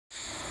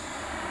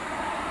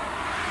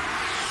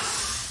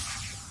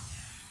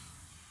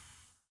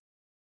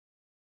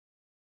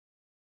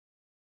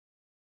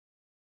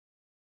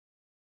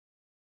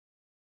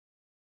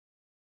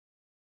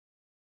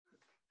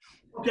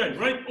Okay,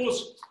 right.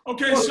 Awesome.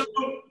 Okay, so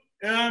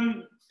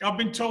I've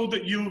been told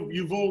that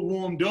you've all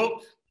warmed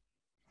up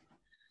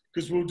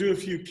because we'll do a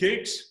few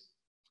kicks.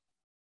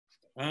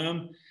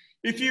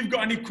 If you've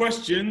got any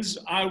questions,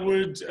 I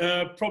would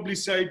probably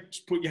say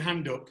just put your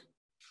hand up,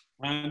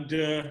 and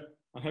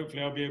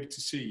hopefully I'll be able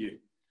to see you.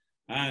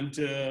 And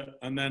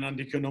then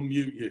Andy can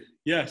unmute you.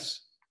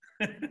 Yes.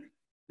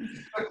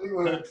 It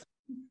works.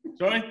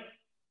 Sorry?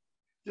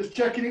 Just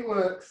checking it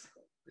works.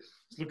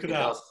 Look at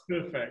that.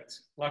 Perfect.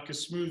 Like a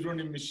smooth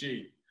running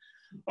machine.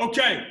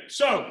 Okay,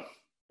 so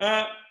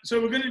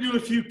we're going to do a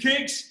few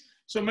kicks.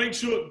 So make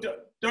sure,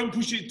 don't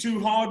push it too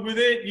hard with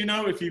it. You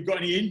know, if you've got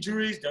any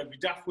injuries, don't be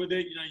daft with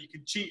it. You know, you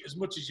can cheat as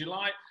much as you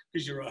like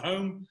because you're at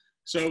home.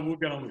 So we'll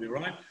get on with it,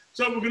 right?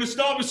 So we're going to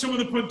start with some of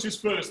the punches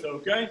first,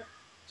 okay?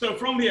 So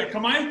from here,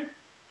 come on.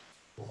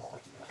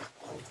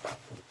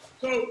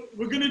 So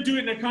we're going to do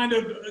it in a kind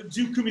of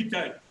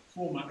Jukumite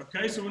format,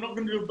 okay? So we're not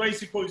going to do a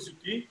basic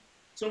Oizuki.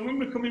 So when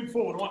we're coming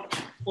forward, I want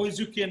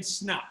Oizuki and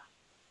snap,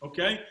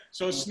 okay?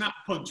 So a snap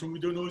punch when we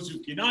do an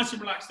Oizuki. Nice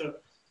and relaxed though.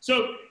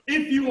 So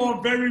if you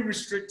are very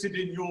restricted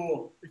in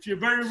your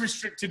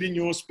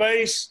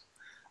space,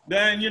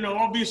 then, you know,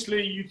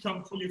 obviously you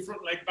can pull your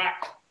front leg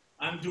back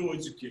and do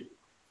Oizuki.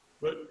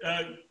 But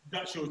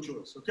that's your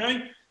choice,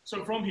 okay?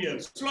 So from here,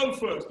 slow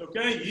first,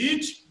 okay?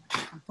 Each,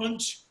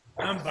 punch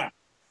and back.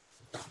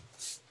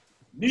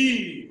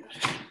 Knee.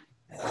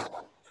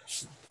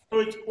 So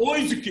it's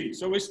Oizuki,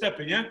 so we're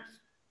stepping, yeah?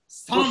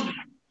 San.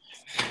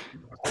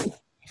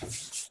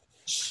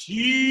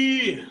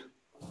 Chi.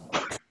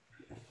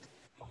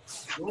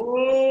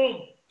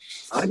 Oh.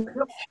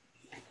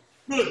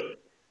 Good.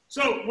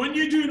 So when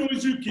you do an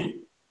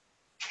Oizuki,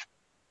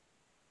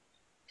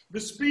 the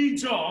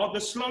speeds are,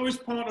 the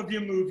slowest part of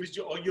your move is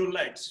your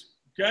legs,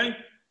 okay?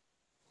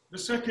 The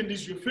second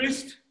is your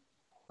fist,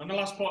 and the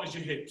last part is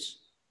your hips.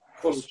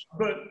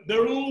 But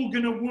they're all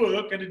going to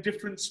work at a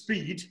different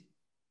speed,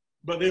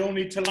 but they all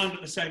need to land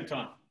at the same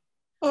time.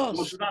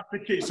 Oh. So that's the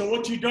key. So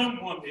what you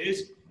don't want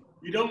is,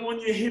 you don't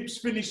want your hips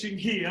finishing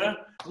here,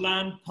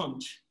 land,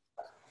 punch.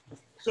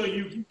 So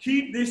you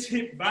keep this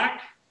hip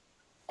back,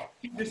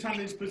 keep this hand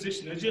in its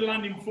position. As you're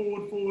landing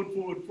forward, forward,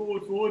 forward,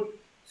 forward,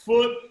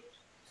 forward,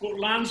 foot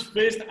lands,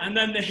 fist, and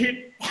then the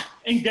hip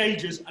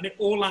engages and it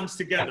all lands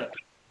together.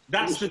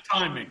 That's the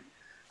timing.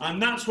 And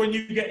that's when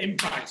you get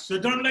impact. So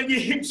don't let your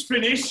hips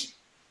finish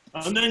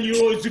and then your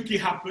Oizuki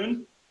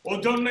happen, or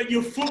don't let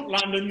your foot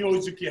land and your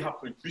Oizuki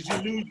happen, because you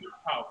lose your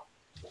power.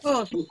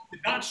 Oh.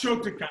 That's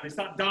Shotokan. It's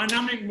that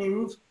dynamic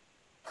move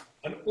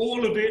and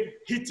all of it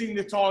hitting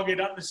the target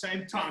at the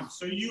same time.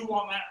 So you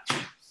want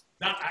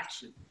that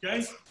action,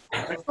 okay?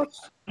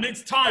 And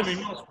it's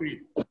timing, not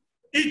speed.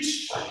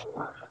 Each.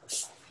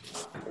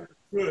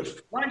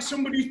 Good. Like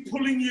somebody's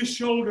pulling your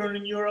shoulder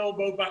and your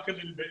elbow back a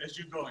little bit as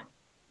you're going.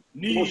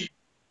 Knee.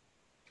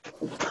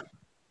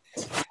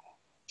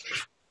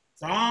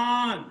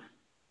 San.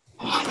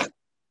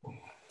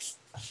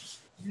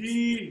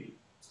 Knee.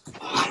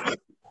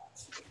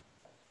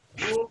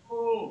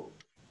 Oh.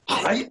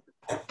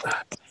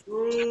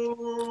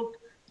 Oh.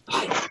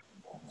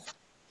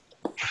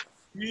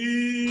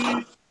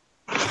 Knee.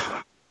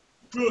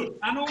 Good.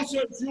 And also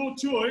it's your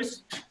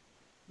choice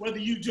whether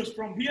you just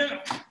from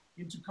here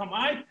into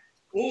Kamai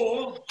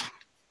or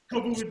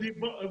cover with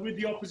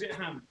the opposite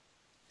hand.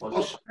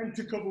 Or tend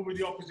to cover with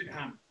the opposite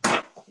hand.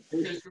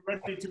 Because you're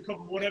ready to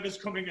cover whatever's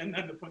coming and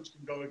then the punch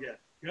can go again.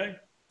 Okay?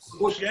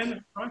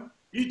 Again, right?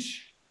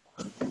 Each.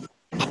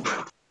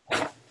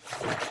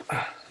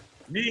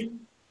 Knee.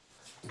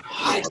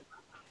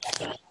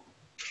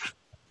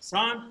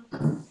 San.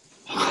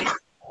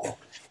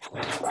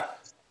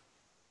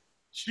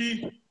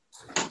 Chi.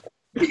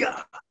 Go.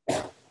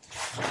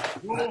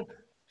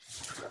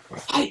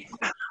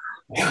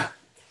 Yeah.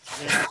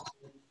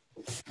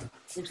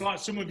 Looks like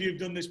some of you have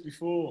done this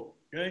before,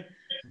 okay?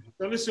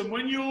 So listen,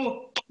 when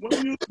you're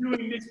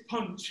doing this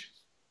punch,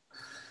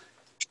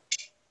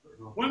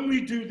 when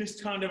we do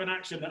this kind of an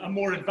action that are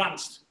more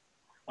advanced,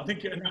 I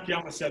think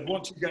Nakayama said,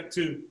 once you get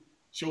to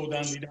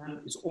shodan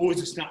nidan, it's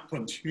always a snap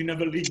punch. You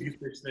never leave your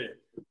fist there.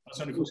 That's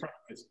only for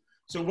practice.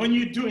 So when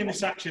you're doing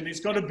this action,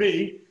 it's got to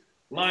be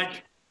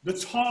like the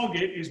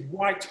target is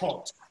white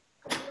hot.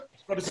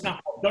 It's got to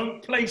snap off.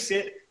 Don't place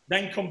it,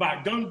 then come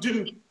back. Don't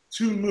do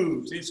two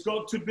moves. It's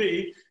got to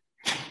be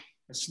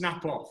a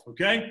snap off,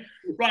 okay?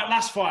 Right,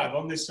 last 5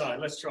 on this side.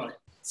 Let's try.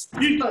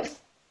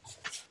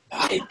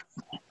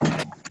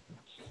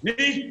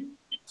 Knee.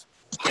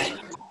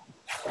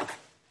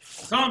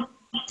 Come.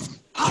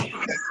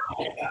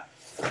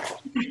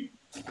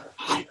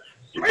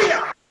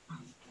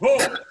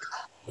 Oh.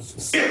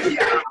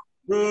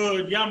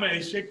 Good,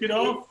 Yame, shake it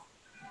off.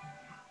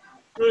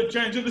 Good,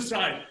 change to the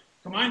side.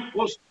 Come on.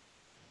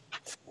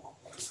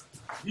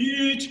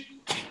 Each.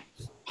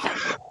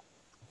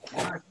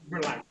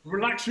 Relax.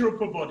 Relax your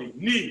upper body.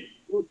 Knee.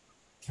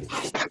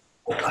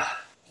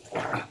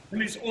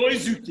 And it's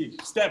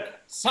Oizuki.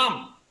 Step.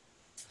 San.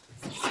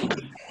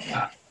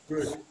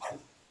 Good.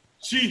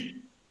 Chi.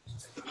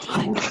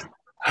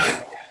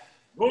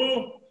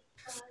 Go.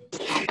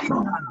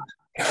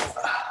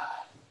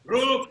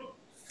 Rook.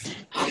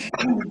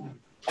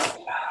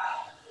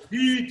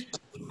 Heat.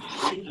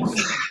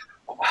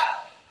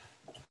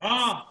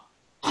 Ah.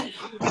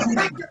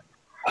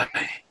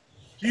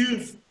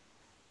 Q.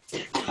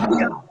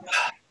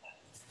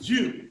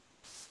 Q.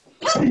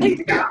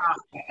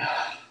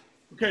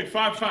 Okay,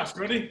 5 fast.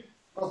 Ready?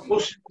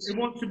 You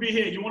want to be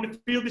here. You want to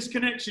feel this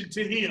connection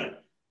to here.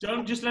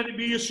 Don't just let it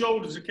be your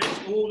shoulders. Okay,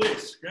 it's all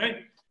this.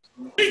 Okay.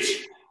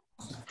 Reach.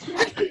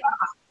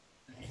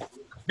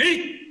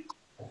 Knee.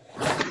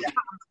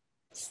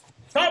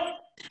 Stop.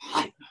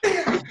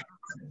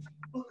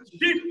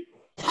 Keep.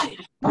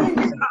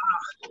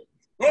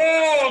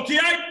 Oh,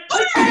 Kiai.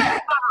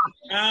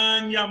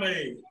 And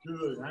yummy.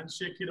 Good. And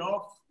shake it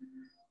off.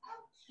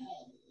 Okay,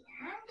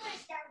 I'm going to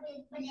start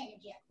with banana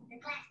jam. The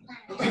class plan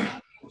has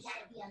got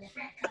to be on the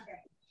front cover.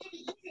 If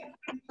he gets it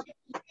from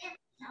he's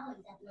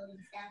always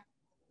uploading stuff.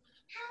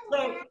 How So,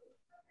 about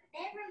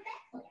bedroom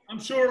backflip? I'm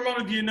sure a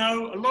lot of you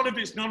know, a lot of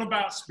it's not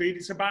about speed,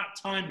 it's about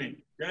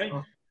timing, okay?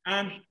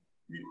 And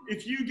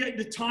if you get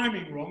the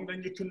timing wrong,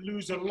 then you can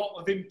lose a lot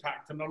of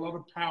impact and a lot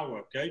of power,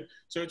 okay?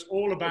 So it's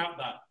all about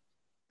that.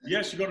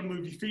 Yes, you've got to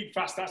move your feet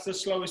fast, that's the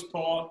slowest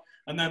part.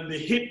 And then the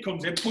hip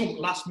comes in, boom,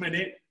 last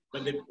minute,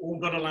 but they've all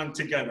got to land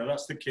together.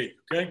 That's the key,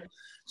 okay?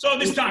 So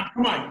this time,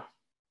 come on.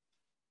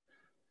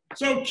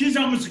 So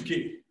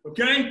Kizamuzuki,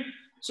 okay?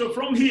 So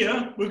from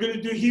here, we're going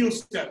to do heel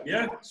step,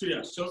 yeah? So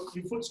yeah, so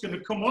your foot's going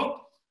to come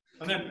up,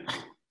 and then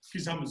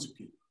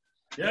Kizamuzuki,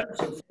 yeah?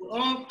 So foot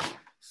up,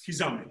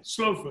 Kizami,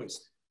 slow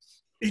first.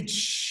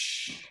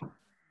 Ich.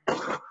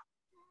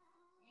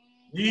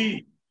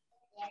 Ni.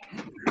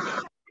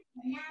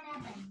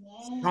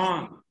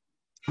 San.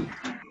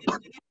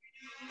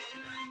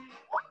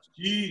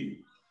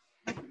 Ji.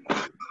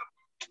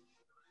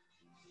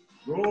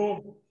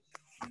 Go.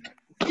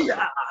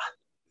 Yeah.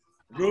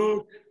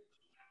 Rook.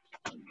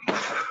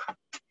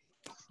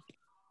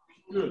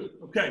 Good.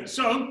 Okay,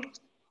 so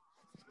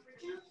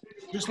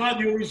just like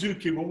the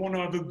Orizuki, we want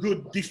to have a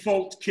good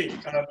default kick,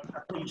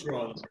 punch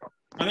rather.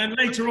 And then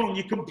later on,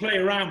 you can play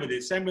around with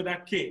it. Same with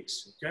our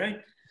kicks. Okay.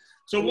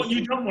 So what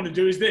you don't want to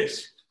do is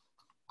this.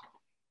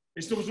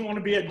 It doesn't want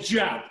to be a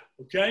jab.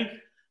 Okay.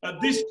 At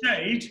this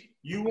stage,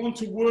 you want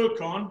to work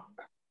on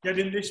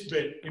getting this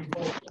bit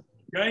involved.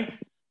 Okay.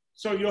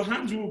 So your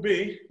hands will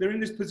be, they're in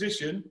this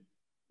position.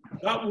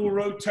 That will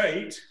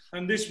rotate,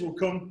 and this will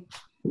come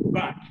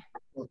back.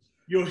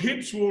 Your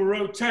hips will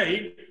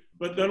rotate,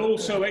 but they'll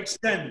also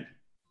extend.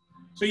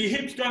 So your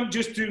hips don't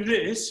just do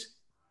this,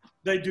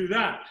 they do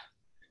that.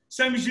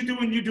 Same as you do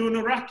when you're doing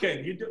a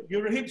racket.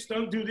 Your hips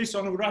don't do this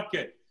on a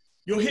racket.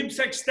 Your hips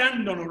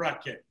extend on a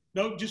racket,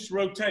 don't just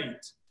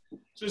rotate.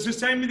 So it's the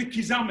same with the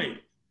Kizami.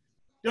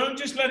 Don't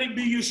just let it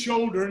be your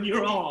shoulder and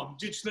your arm,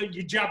 just let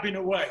you jabbing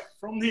away.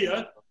 From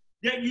here,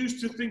 get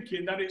used to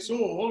thinking that it's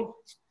all,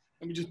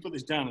 let me just put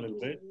this down a little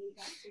bit.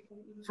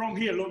 From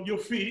here, look, your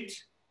feet,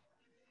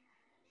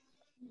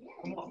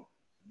 come on.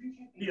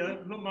 Here,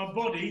 look, my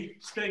body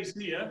stays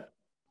here.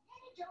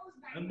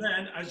 And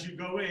then as you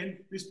go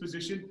in this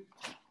position,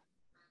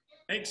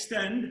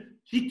 extend,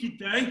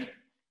 hikite,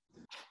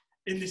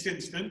 in this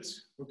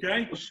instance,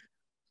 okay?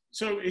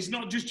 So it's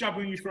not just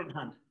jabbing your front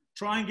hand.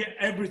 Try and get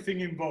everything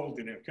involved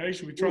in it, okay?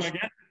 Shall we try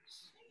again?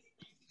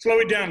 Slow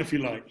it down if you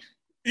like.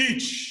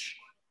 Each.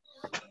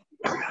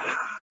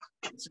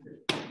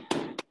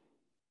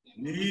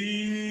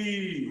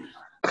 Knee.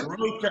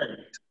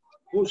 Rotate.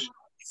 Push.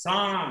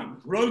 San.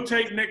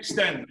 Rotate and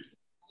extend.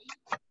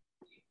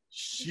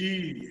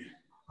 Shi.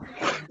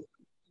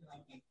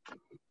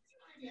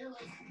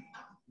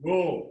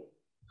 Go.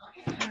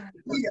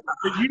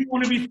 But you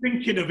want to be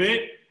thinking of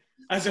it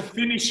as a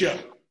finisher.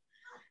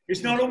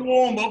 It's not a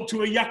warm-up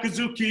to a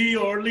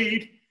Yakuzuki or a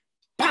lead.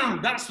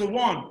 Bam! That's the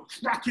one.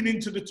 Cracking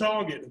into the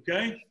target,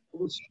 okay?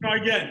 Let's try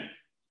again.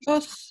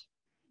 Yes.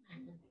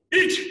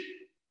 Each.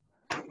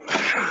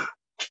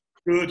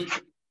 Good.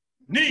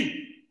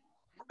 Knee.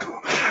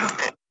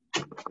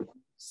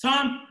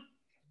 San.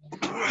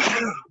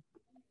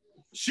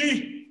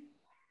 Shi.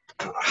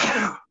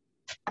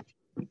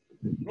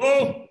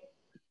 Go.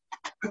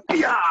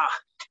 Yeah.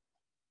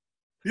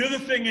 The other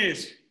thing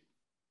is,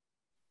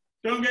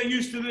 don't get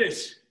used to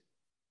this.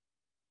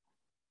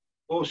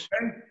 Okay?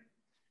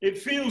 It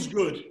feels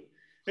good.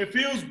 It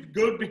feels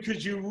good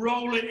because you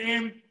roll it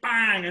in,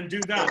 bang, and do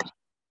that.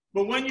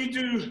 But when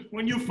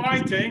you're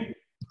fighting,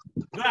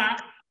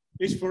 that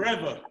is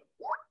forever.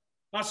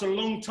 That's a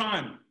long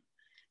time.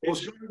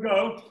 It's going to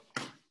go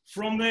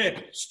from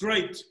there,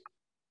 straight.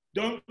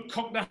 Don't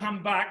cock the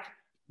hand back,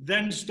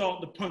 then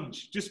start the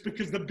punch. Just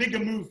because the bigger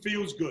move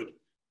feels good.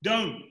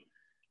 Don't.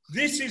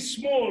 This is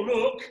small,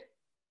 look.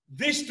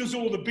 This does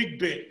all the big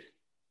bit,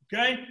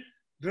 okay?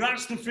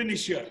 That's the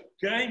finisher,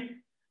 okay?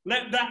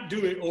 Let that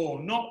do it all,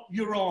 not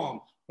your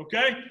arm,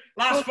 okay?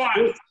 Last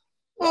 5.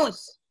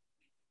 Yes.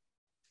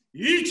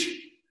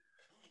 Each.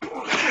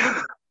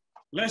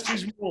 Less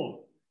is more.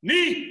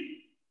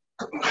 Knee.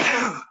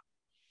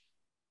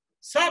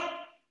 Sub.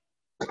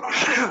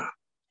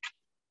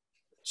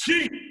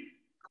 Chi.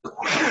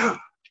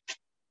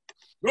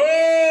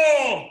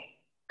 Go.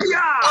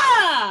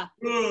 Ah!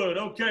 Good.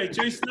 Okay,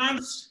 change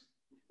stance.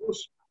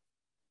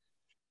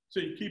 So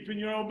you're keeping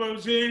your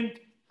elbows in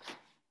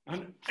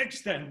and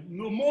extend.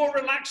 The more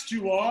relaxed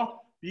you are,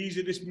 the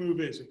easier this move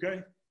is,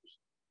 okay?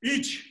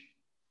 Each.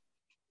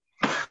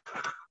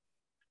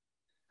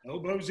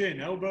 Elbows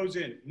in.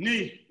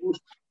 Knee.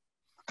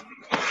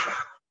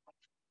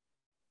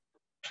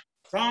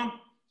 Down.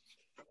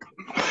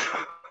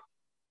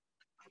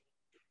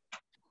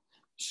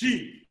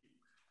 Chi.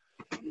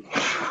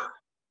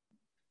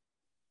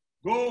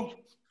 Go.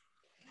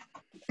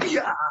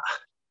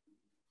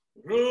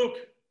 Rook.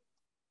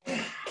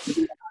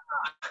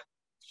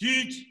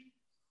 Heat.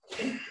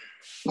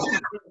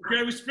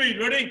 Okay, with speed.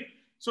 Ready?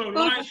 So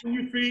light on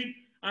your feet,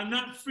 and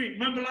that feet.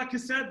 Remember, like I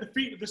said, the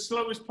feet are the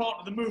slowest part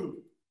of the move.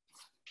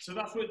 So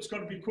that's why it's got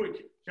to be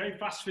quick. Okay,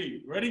 fast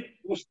feet. Ready?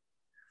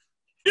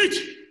 Heat.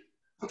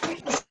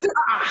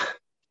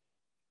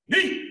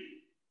 Knee.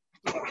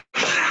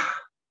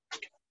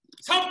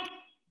 Top.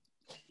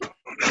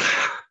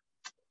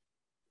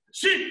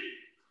 Sheep.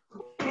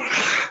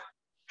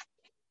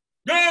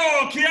 Go,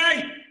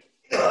 Kiai.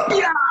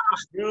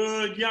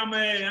 Good,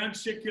 yummy, and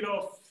shake it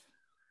off.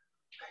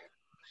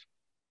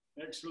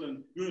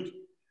 Excellent, good.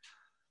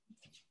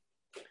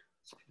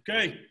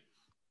 Okay.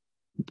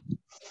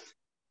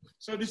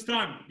 So this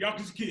time,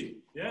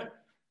 Yakuzuki, yeah?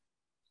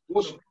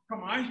 So,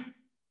 come on.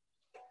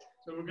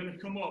 So we're going to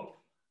come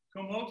up,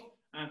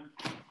 and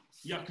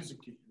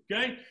Yakuzuki,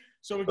 okay?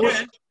 So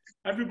again,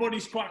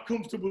 everybody's quite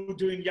comfortable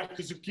doing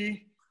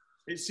Yakuzuki.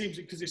 It seems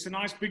because it's a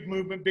nice big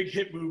movement, big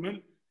hip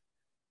movement.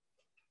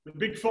 The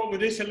big fault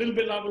with this, a little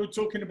bit like we were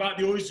talking about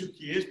the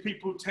Oizuki, is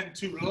people tend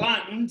to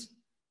land,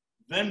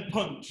 then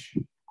punch.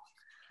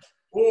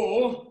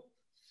 Or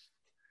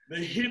the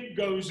hip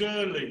goes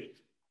early,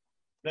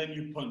 then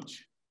you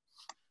punch.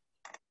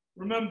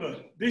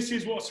 Remember, this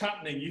is what's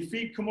happening. Your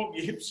feet come up,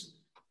 your hips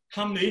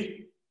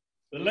hammy,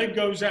 the leg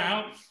goes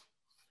out.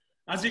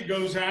 As it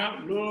goes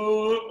out,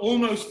 look,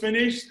 almost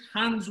finished,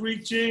 hands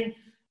reaching,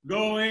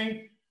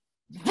 going,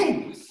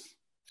 boom,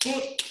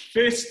 foot,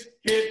 fist,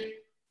 hip,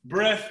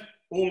 breath,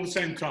 all at the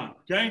same time,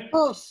 okay?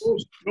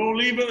 They all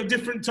leave at a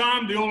different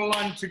time, they all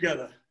align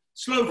together.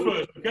 Slow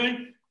first, okay?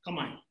 Come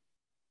on.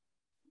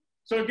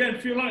 So again,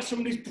 feel like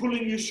somebody's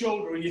pulling your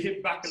shoulder and your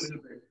hip back a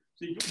little bit.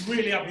 So you can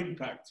really have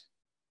impact.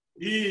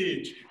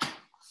 Each.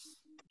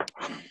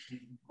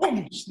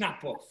 Boom,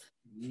 snap off.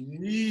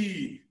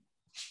 Knee.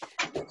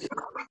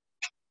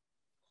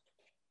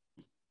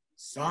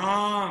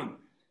 San.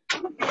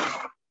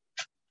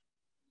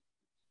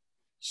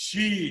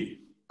 Shi.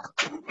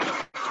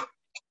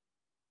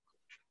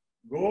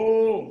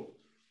 Go.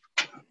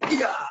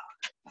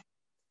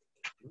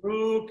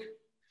 Rook.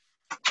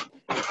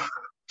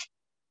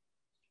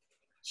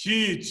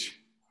 Sheet.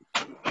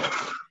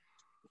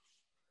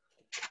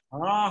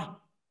 Ah.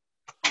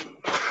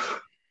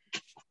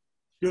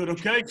 Good,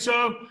 okay.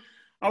 So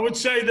I would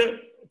say that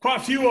quite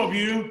a few of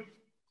you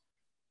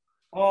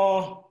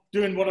are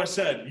doing what I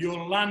said.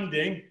 You're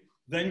landing,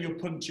 then you're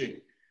punching.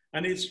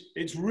 And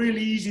it's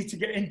really easy to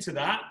get into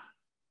that.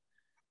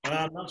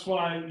 That's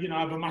why, you know,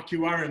 I have a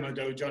makiwara in my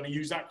dojo, and I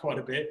use that quite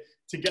a bit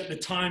to get the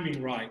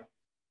timing right.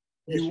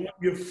 You want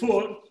your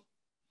foot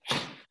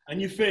and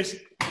your fist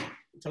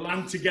to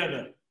land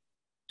together.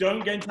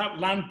 Don't get into that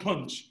land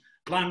punch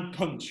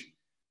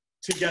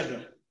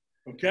together,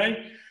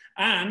 okay?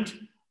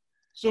 And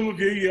some of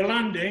you, you're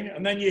landing,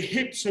 and then your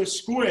hips are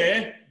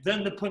square,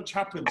 then the punch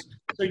happens.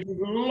 So you've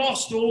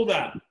lost all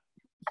that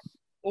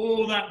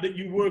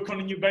you work on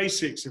in your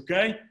basics,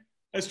 okay?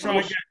 Let's try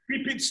again.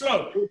 Keep it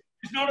slow.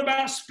 It's not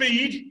about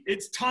speed,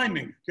 it's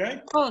timing,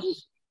 okay?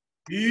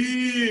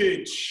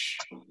 Each.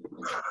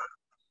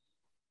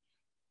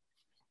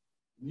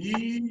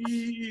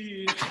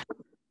 Each.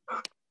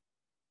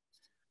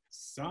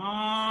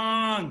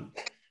 San.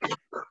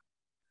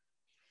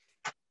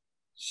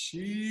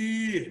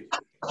 Shi.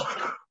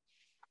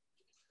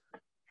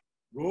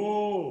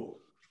 Go.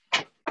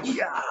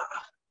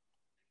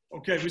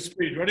 Okay, with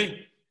speed,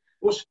 ready?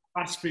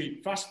 Fast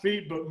feet,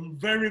 but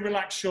very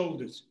relaxed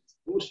shoulders.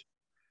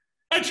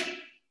 Edge.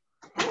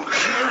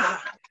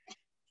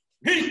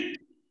 He.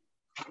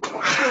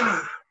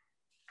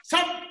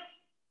 Stop.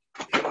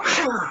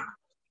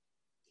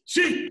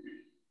 She.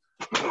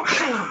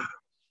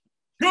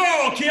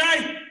 Go,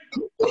 Kiai.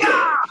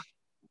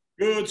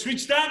 Good,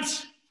 switch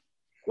stance.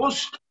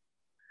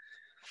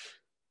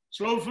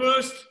 Slow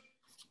first.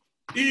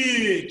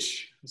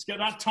 Each. Let's get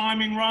that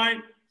timing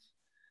right.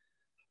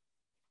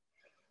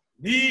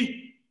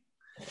 Ni.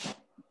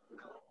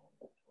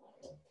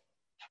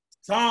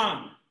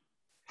 San.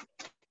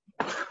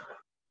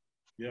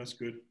 Yeah, that's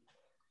good.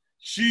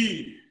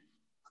 Shi.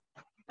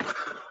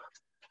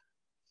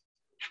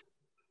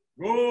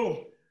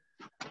 Go.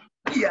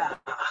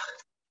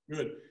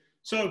 Good.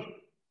 So,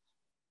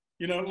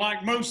 you know,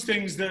 like most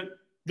things that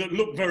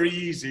look very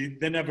easy,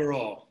 they never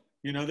are.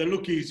 You know, they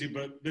look easy,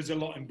 but there's a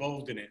lot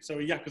involved in it. So a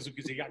yakuzuki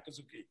is a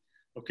yakuzuki,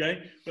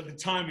 okay? But the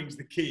timing's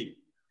the key,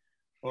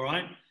 all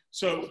right?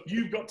 So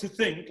you've got to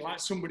think like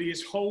somebody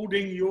is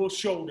holding your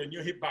shoulder and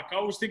your hip back. I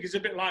always think it's a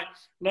bit like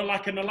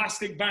an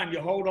elastic band. You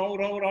hold,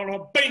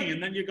 bing,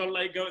 and then you got to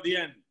let it go at the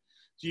end.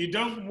 So you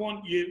don't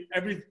want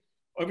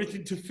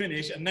everything to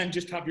finish and then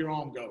just have your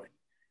arm going.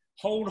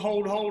 Hold,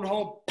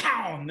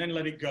 pow, and then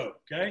let it go,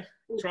 okay?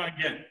 Try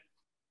again.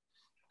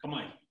 Come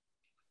on.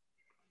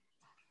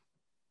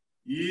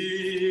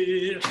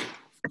 Yeah.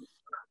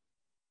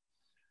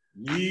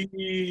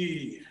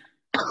 Ni.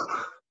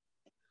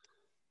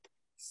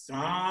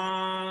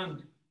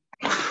 San.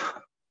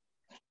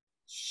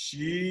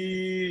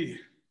 Shi.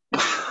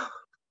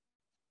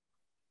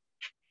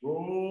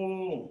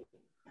 Go.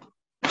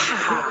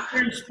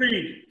 Same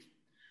speed.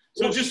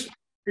 So just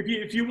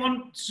if you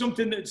want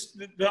something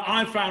that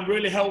I found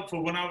really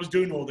helpful when I was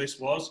doing all this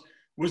was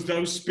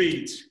those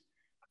speeds.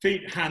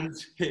 Feet,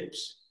 hands,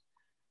 hips.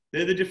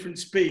 They're the different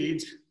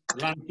speeds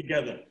land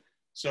together.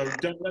 So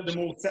don't let them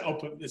all set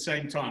up at the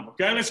same time.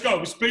 Okay, let's go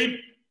with speed.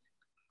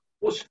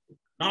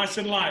 Nice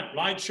and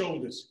light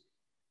shoulders.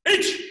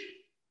 Each.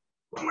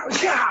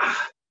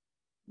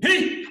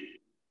 He.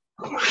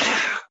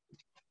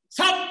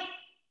 Sub.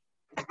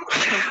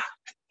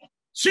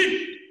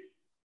 Shin.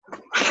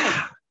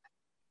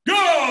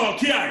 Go,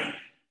 Kiai.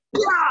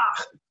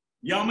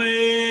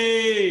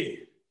 Yummy.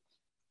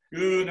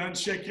 Good, and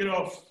shake it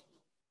off.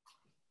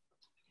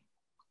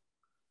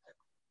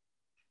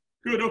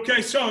 Good,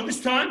 okay, so this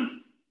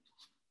time,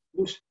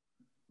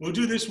 we'll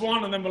do this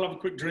one and then we'll have a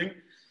quick drink.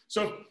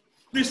 So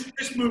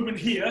this movement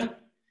here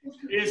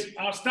is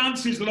our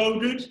stance is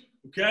loaded,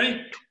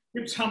 okay?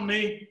 Hips, hand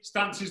me,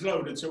 stance is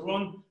loaded. So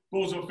one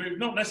balls off it,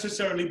 not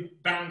necessarily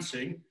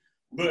bouncing,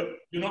 but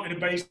you're not in a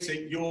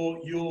basic,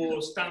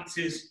 your stance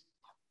is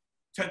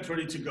 10th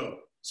ready to go.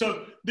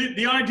 So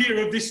the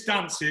idea of this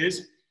stance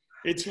is,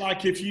 it's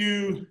like if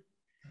you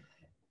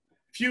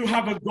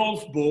have a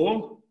golf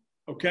ball,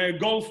 okay, a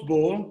golf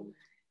ball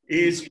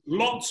is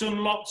lots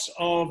and lots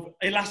of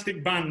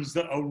elastic bands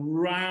that are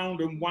round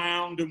and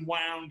wound and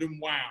wound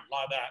and wound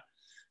like that.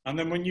 And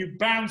then when you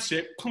bounce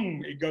it,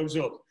 boom, it goes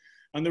up.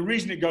 And the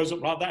reason it goes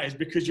up like that is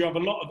because you have a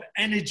lot of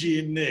energy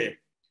in there.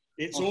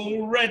 It's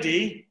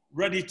already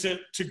ready to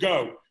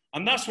go.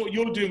 And that's what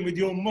you're doing with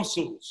your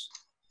muscles,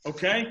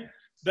 okay?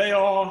 They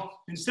are,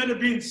 instead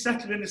of being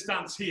settled in a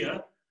stance here,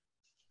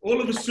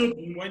 all of a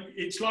sudden, when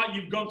it's like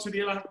you've gone to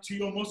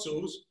your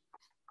muscles,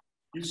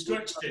 you've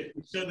stretched it.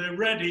 So they're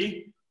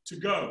ready to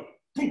go,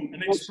 boom,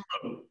 and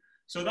explode.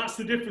 So that's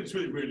the difference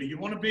with it, really. You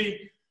want to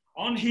be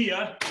on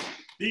here.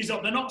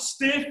 They're not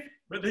stiff,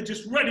 but they're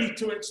just ready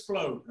to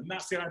explode. And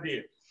that's the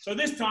idea. So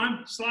this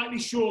time, slightly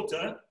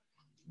shorter,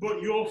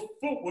 but your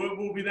footwork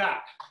will be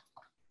that.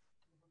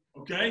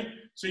 Okay?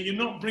 So you're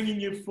not bringing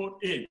your foot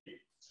in.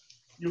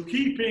 You're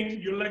keeping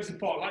your legs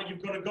apart, like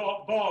you've got a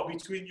bar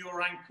between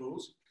your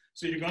ankles.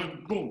 So you're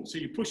going boom. So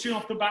you're pushing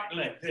off the back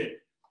leg here.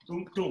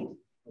 Boom, boom.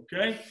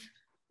 Okay?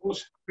 What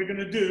we're going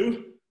to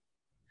do,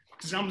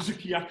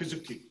 Zamzuki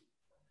Yakazuki.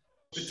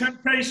 The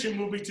temptation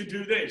will be to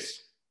do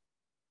this.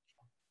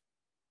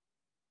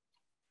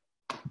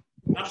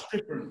 That's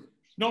different.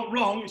 Not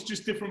wrong, it's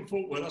just different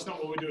footwork. That's not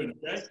what we're doing,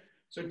 okay?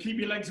 So keep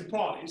your legs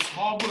apart. It's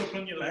hard work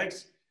on your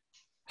legs.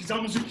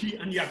 Kizamuzuki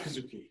and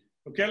Yakazuki.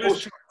 Okay,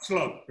 let's try it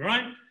slow,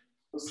 right?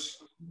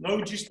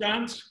 Load your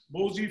stance,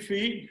 balls your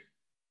feet,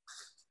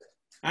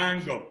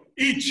 and go.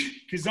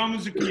 Each,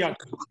 Kizamuzuki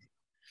Yakazuki.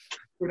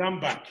 Good, I'm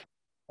back.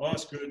 Oh,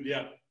 that's good,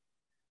 yeah.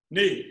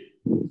 Knee.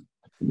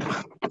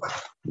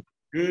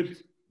 Good.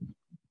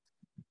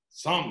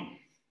 Some.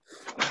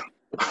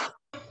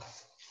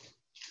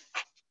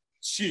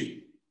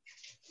 Shi.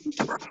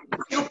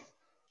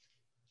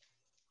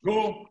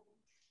 Go.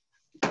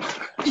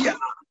 Yeah.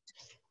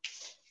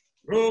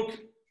 Rook.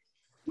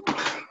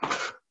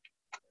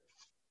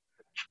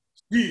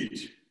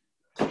 Speed.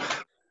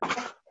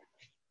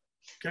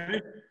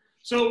 Okay.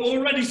 So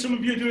already some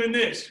of you are doing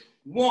this.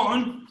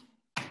 One,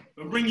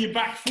 and bring your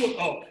back foot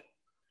up.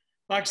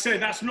 Like I say,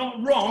 that's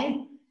not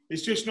wrong.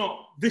 It's just not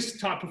this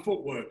type of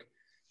footwork.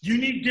 You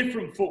need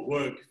different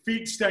footwork.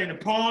 Feet staying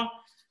apart,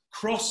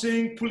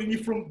 crossing, pulling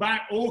your front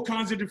back, all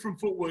kinds of different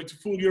footwork to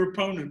fool your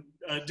opponent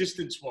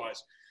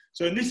distance-wise.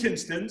 So in this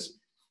instance,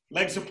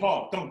 legs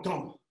apart,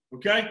 don't.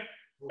 Okay?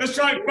 Let's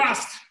try it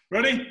fast.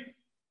 Ready?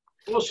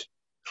 Push.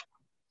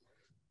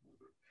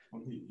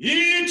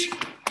 Each.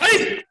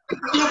 Hey!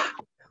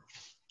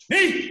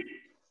 Knee.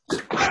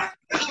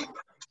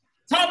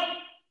 Top.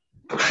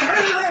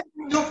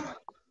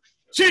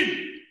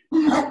 Chin.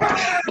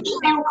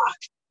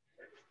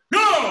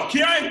 Go,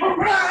 Kiai.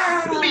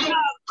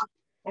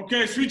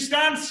 Okay, switch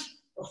stance.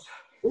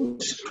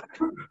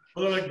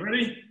 Other leg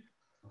ready?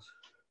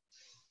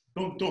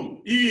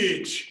 Dum.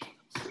 Each.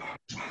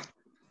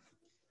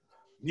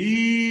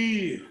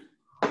 Knee.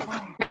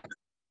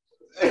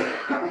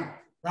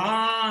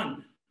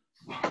 Down.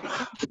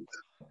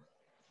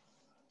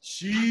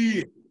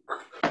 Shi.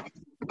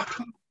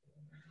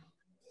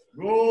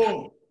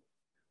 Go.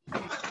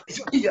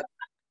 Yeah.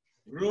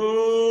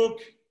 Rook.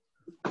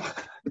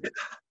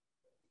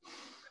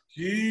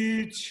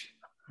 Teach.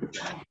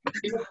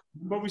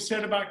 what we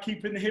said about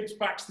keeping the hips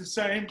back the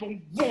same.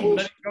 Boom, boom,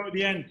 let it go at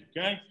the end,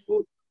 okay?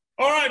 All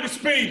right, with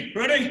speed.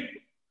 Ready?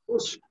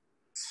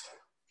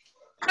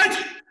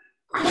 Right.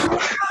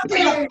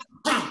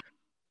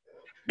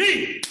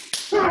 Knee.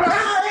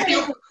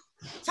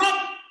 Top.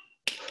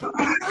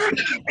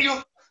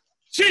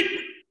 Sheep.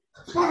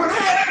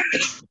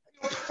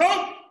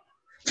 Up.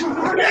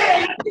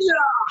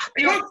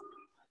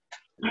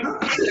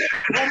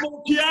 One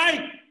more ki.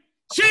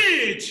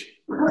 Sheet.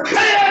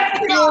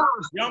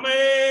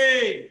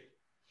 Yummy.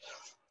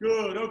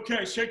 Good.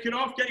 Okay, shake it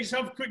off. Get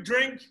yourself a quick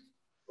drink.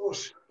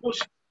 Push.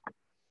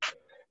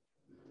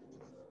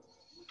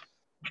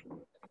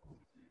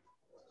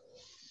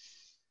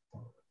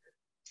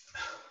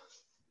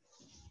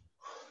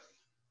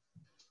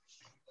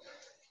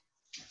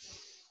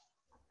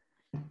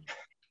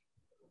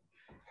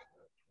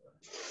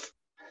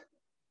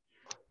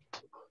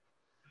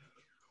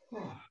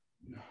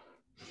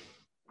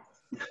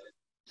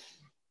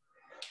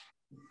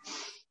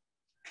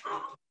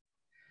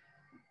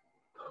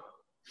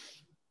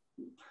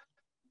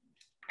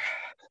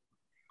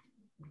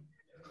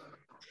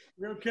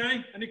 You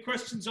okay? Any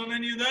questions on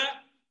any of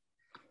that?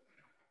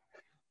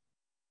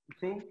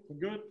 Cool?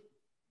 We're good?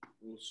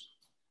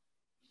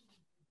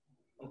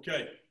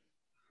 Okay.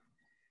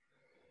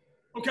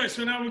 Okay,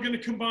 so now we're going to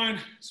combine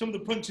some of the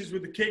punches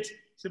with the kicks.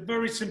 It's a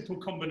very simple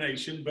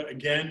combination, but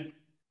again,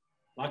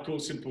 like all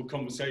simple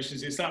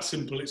conversations, it's that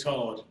simple, it's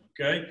hard,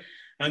 okay?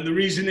 And the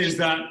reason is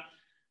that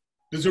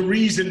there's a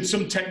reason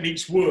some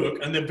techniques work,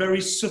 and they're very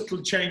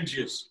subtle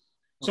changes.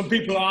 Some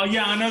people are,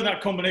 yeah, I know that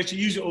combination,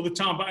 use it all the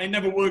time, but it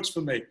never works for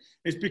me.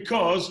 It's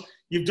because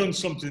you've done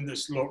something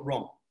that's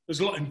wrong. There's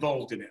a lot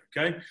involved in it,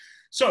 okay?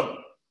 So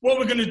what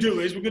we're going to do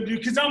is we're going to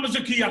do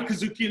Kizamazuki,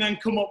 Yakuzuki, and then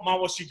come up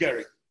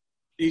Mawashigeri.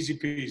 Easy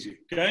peasy,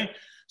 okay?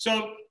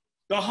 So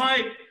the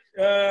height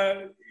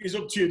is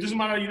up to you. It doesn't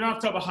matter, you don't have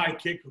to have a high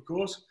kick, of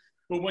course,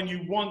 but when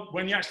you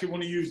actually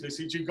want to use this,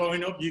 if you're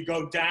going up, you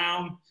go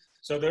down.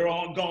 So there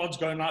are guards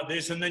going like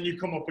this, and then you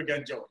come up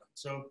again, Jordan.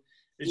 So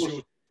it's your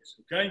choice,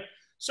 okay?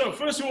 So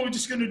first of all, we're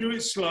just going to do it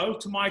slow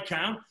to my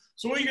count.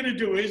 So what you're going to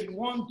do is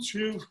 1,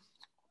 2,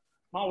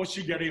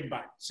 Mawashigeri and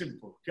back.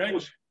 Simple, okay?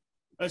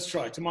 Let's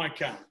try to my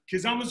count.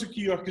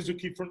 Kizamazuki,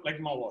 Yakuzuki, front leg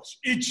mawashi.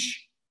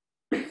 Ich.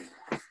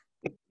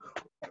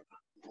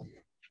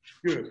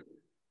 Good.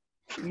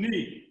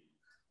 Knee.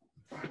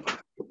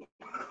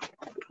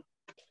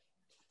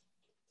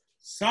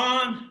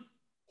 San.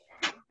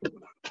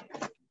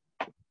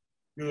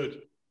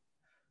 Good.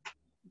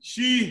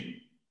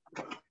 Shi.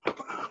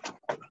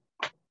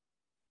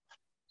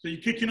 So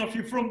you're kicking off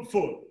your front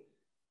foot.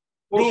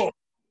 Go.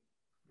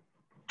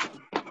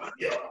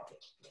 Yeah.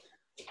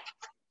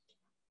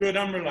 Good,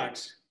 and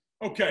relax.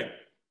 Okay.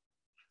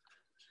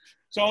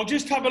 So I'll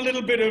just have a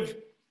little bit of,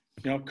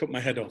 I'll cut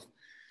my head off.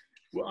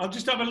 Well, I'll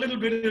just have a little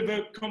bit of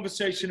a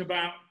conversation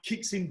about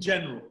kicks in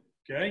general,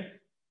 okay?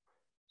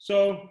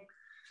 So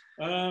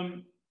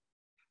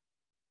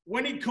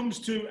when it comes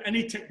to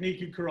any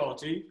technique in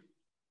karate,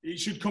 it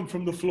should come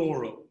from the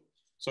floor up.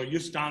 So your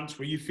stance,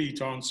 where your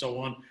feet are and so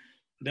on,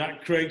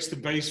 that creates the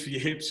base for your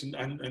hips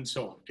and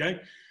so on,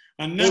 okay?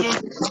 And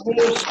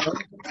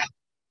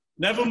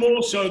never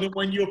more so than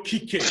when you're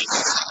kicking,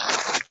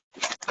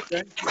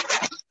 okay?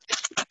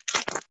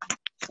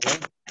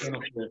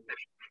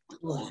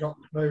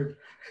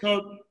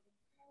 So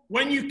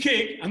when you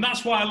kick, and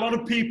that's why a lot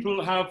of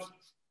people have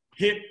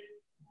hip,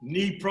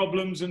 knee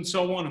problems and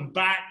so on, and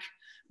back,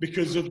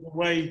 because of the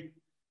way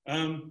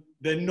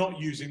they're not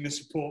using the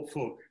support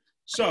foot.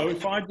 So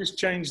if I just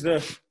change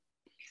the,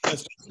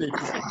 let's see.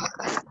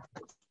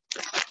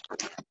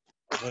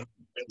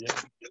 Yeah.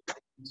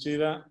 See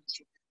that?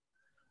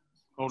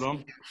 Hold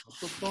on.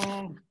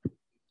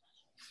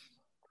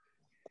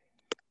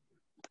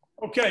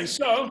 Okay,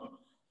 so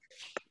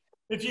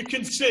if you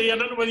can see, I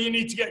don't know whether you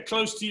need to get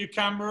close to your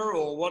camera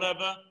or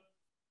whatever.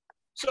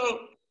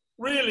 So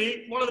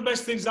really, one of the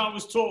best things I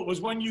was taught was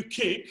when you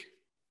kick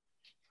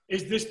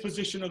is this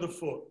position of the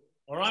foot,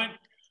 all right?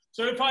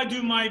 So if I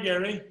do my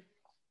geri,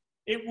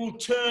 it will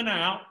turn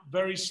out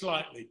very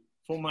slightly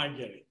for my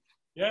geri,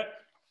 yeah?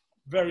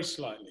 Very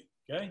slightly,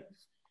 okay?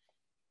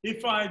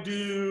 If I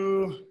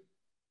do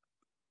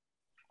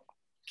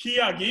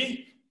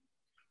kiyagi,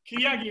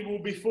 kiyagi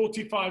will be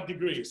 45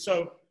 degrees.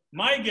 So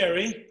my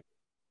geri,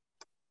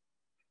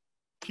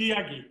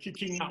 kiyagi,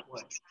 kicking that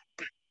way.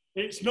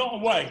 It's not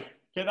away.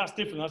 Okay, that's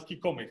different. That's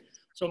kikomi.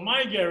 So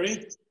my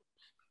geri,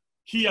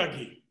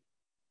 kiyagi.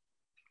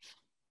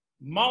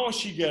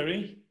 Mawashi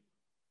geri,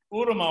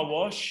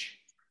 uramawash,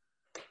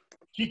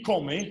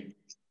 kikomi,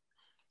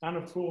 and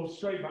of course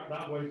straight back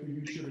that way for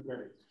you should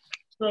geri.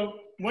 So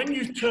when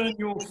you turn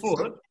your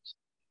foot,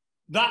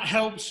 that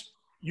helps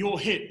your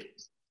hip.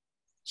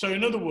 So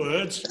in other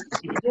words,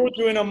 if you're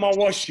doing a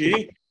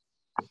mawashi,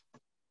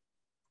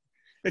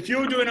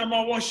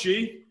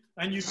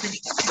 and you can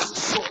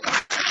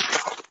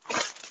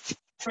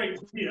straight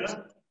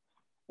here,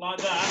 like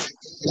that.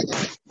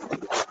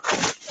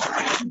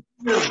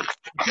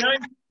 Okay?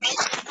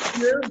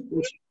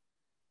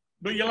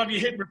 but you'll have your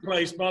hip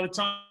replaced by the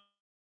time.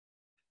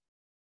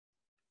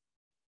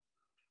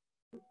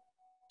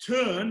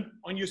 Turn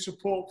on your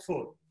support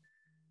foot.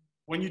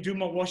 When you do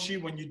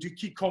mawashi, when you do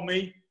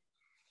kikomi,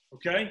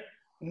 okay?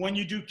 And when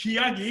you do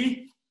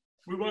kiyagi,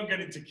 we won't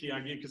get into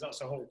kiyagi because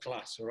that's a whole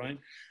class, all right?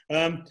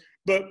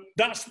 But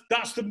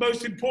that's the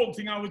most important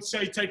thing I would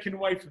say taken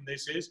away from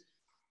this is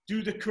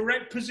do the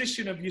correct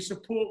position of your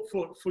support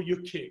foot for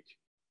your kick.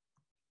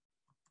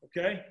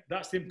 Okay,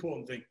 that's the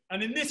important thing.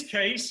 And in this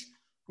case,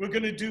 we're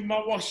going to do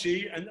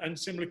mawashi and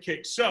similar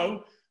kicks.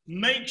 So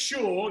make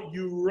sure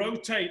you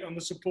rotate on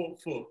the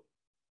support foot.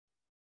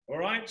 All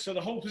right, so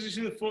the whole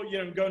position of the foot,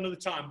 yeah, and go another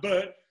time,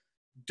 but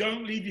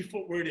don't leave your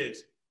foot where it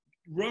is.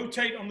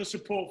 Rotate on the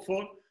support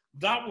foot.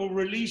 That will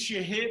release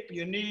your hip,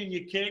 your knee, and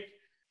your kick.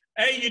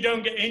 A, you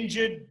don't get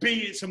injured.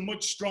 B, it's a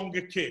much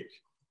stronger kick.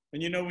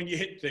 And you know when you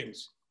hit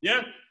things.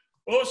 Yeah?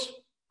 Us?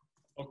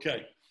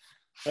 Okay,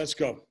 let's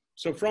go.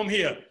 So from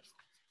here.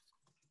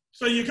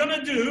 So you're going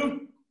to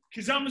do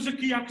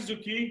Kizamazuki,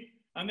 Yakuzuki,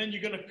 and then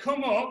you're going to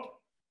come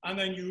up, and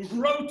then you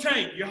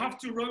rotate. You have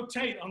to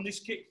rotate on this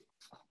kick.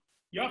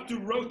 You have to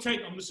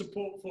rotate on the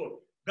support foot.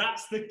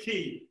 That's the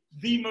key,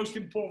 the most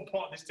important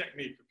part of this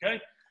technique, okay?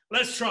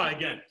 Let's try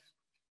again.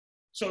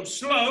 So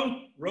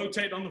slow,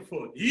 rotate on the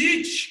foot.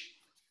 Each,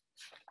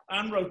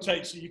 and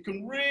rotate. So you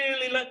can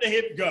really let the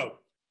hip go.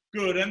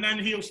 Good, and then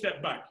heel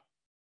step back.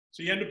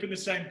 So you end up in the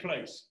same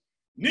place.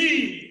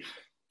 Knee,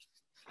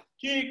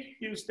 kick,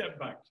 heel step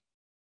back.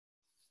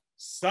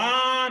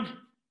 San.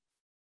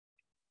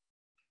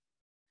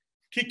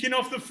 Kicking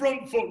off the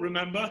front foot,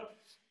 remember?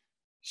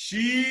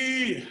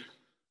 Shi.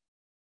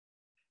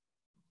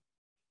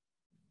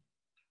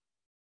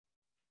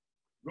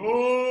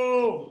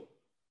 Go.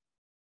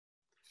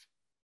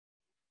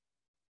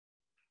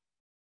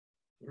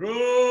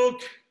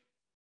 Rook.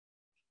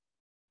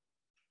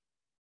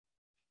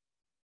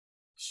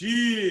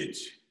 Sheet.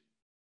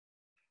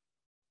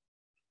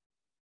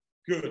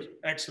 Good,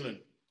 excellent.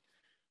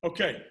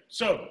 Okay,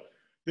 so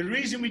the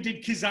reason we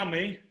did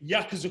Kizami,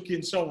 Yakuzuki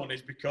and so on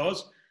is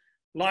because,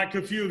 like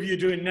a few of you are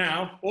doing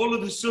now, all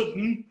of a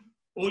sudden,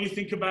 all you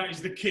think about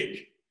is the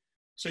kick.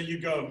 So you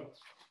go,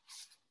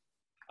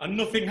 and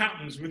nothing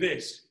happens with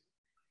this.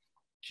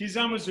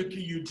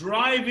 Kizamazuki, you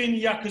drive in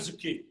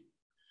Yakuzuki.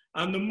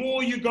 And the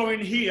more you go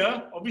in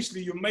here,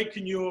 obviously you're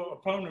making your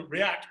opponent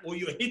react, or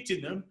you're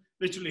hitting them,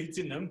 literally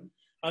hitting them.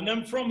 And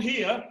then from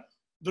here,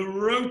 the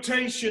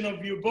rotation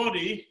of your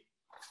body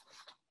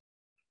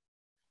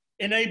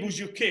enables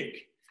your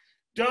kick.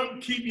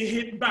 Don't keep your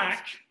hip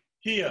back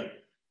here.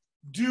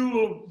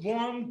 Do a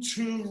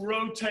 1-2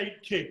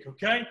 rotate kick,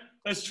 okay?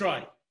 Let's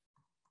try.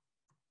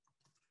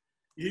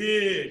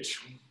 Yeah,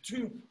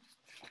 2.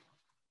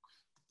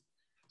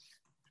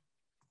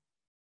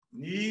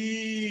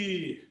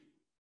 Knee.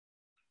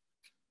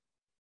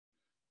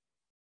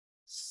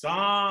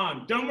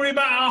 San. Don't worry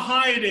about how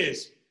high it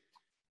is.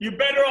 You're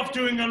better off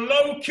doing a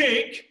low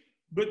kick,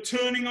 but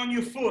turning on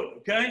your foot,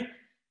 okay?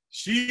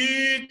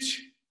 Sheet.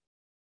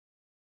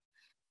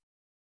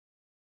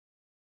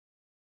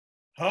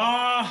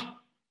 Ha.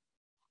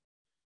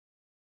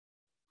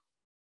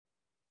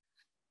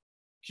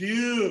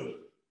 Q.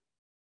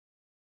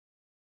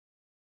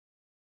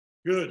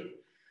 Good.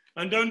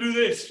 And don't do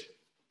this.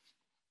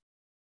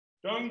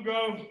 Don't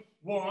go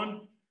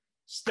 1,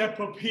 step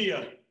up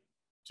here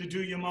to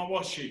do your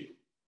mawashi,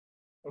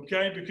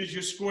 okay? Because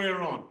you're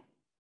square on.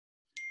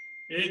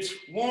 It's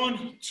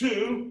 1,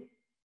 2.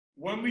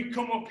 When we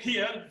come up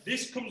here,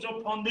 this comes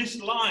up on this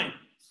line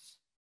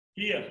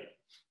here.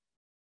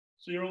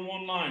 So you're on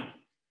one line.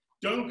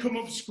 Don't come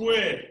up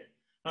square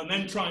and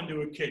then try and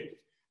do a kick.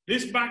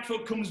 This back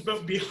foot comes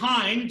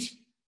behind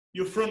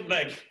your front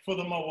leg for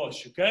the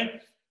mawashi,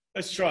 okay?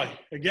 Let's try.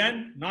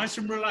 Again, nice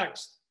and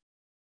relaxed.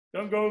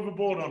 Don't go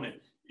overboard on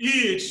it.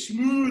 It's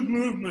smooth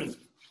movement.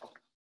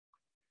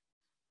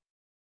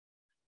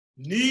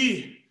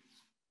 Knee.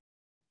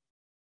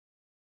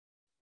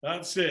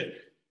 That's it.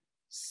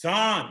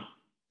 San.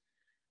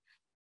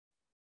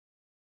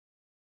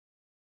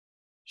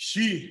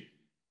 Shi.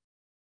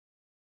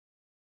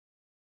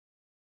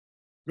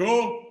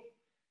 Go.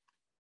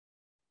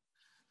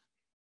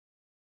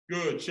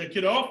 Good. Check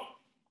it off.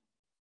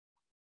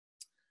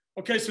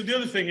 Okay, so the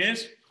other thing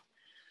is,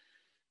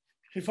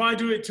 if I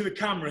do it to the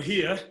camera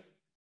here,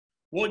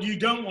 what you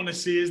don't want to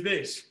see is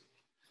this.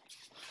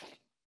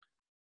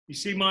 You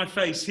see my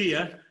face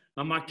here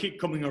and my kick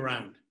coming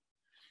around.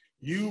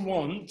 You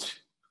want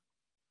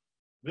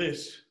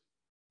this.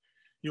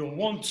 You want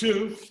 1,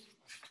 2.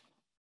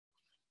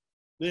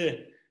 There.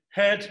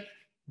 Head,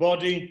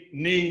 body,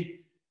 knee,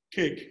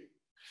 kick.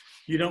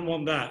 You don't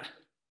want that.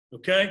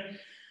 Okay?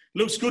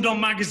 Looks good on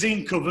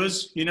magazine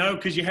covers, you know,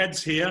 because your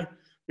head's here,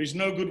 but it's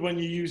no good when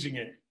you're using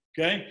it.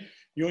 Okay?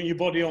 You want your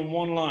body on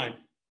one line,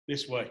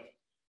 this way.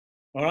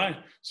 All right?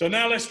 So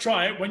now let's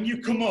try it. When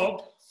you come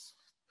up,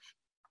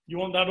 you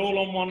want that all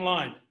on one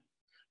line.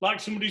 Like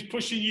somebody's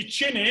pushing your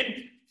chin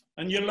in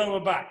and your lower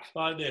back,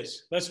 like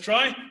this. Let's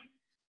try.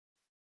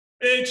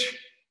 Itch.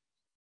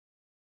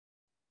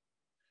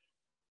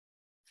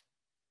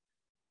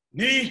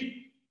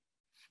 Knee.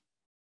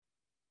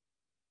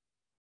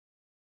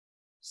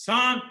 3,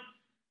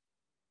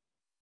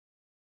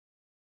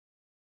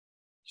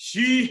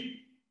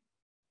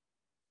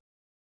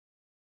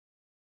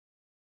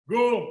 4,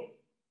 go.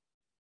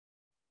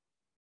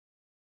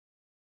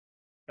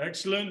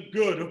 Excellent,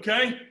 good,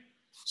 okay?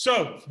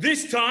 So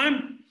this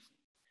time,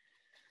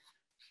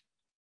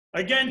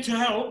 again to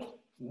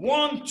help,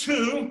 1,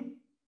 2,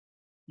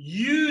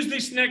 use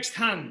this next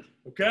hand,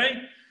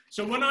 okay?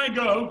 So when I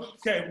go,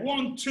 okay,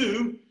 1,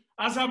 2,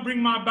 as I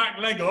bring my back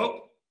leg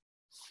up,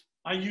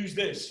 I use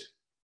this,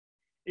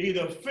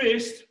 either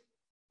fist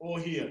or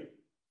here,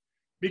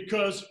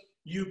 because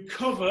you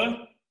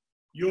cover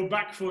your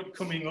back foot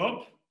coming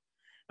up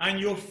and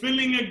you're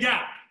filling a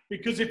gap,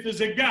 because if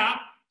there's a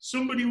gap,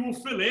 somebody will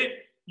fill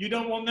it. You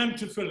don't want them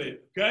to fill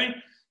it, okay?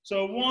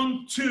 So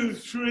 1, 2,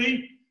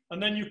 3,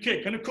 and then you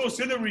kick. And of course,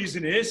 the other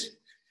reason is,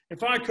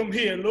 if I come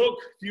here, look,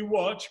 if you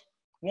watch,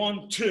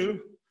 1,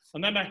 2,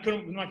 and then I come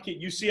up with my kick,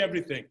 you see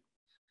everything.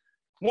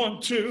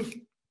 1, 2,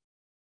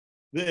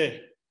 there.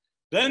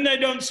 Then they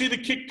don't see the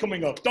kick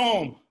coming up.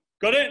 Dom,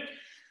 got it?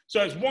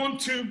 So it's 1,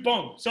 2,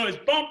 bomb. So it's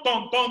bomb,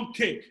 bomb, bomb,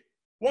 kick.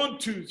 1,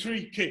 2,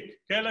 3, kick.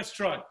 Okay, let's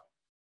try.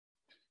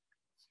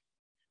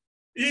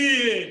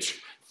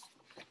 Each.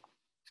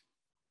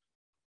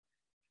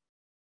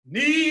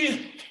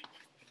 Ni.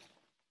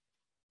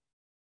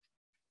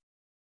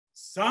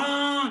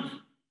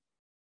 San.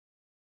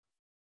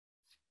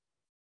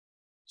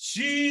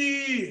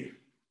 Shi.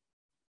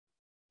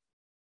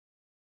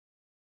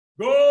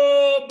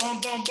 Go,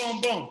 bum, bum,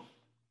 bum, bum.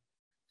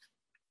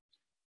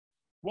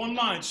 One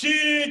line.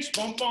 Shi,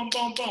 bum, bum,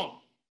 bum, bum.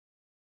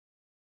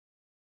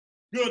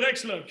 Good,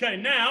 excellent. Okay,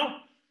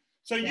 now,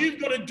 so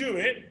you've got to do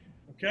it,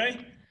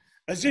 okay,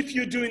 as if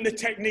you're doing the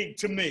technique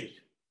to me,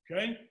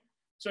 okay?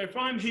 So if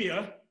I'm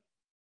here,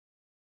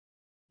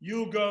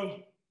 you'll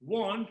go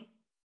 1,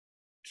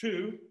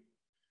 2,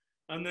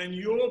 and then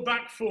your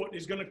back foot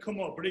is going to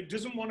come up, but it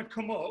doesn't want to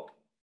come up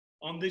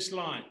on this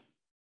line.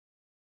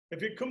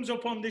 If it comes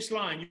up on this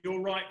line, your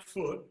right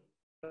foot,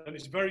 then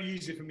it's very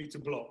easy for me to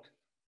block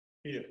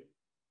here.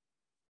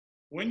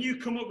 When you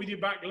come up with your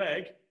back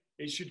leg,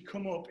 it should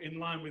come up in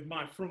line with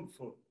my front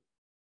foot.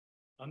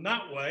 And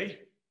that way,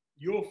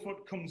 your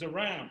foot comes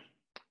around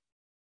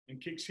and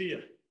kicks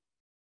here.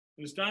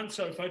 Understand?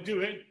 So if I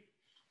do it,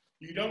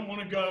 you don't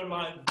want to go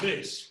like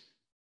this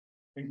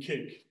and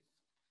kick.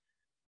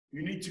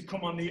 You need to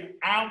come on the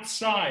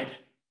outside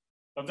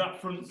of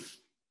that front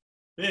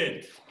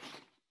there.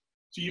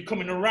 So you're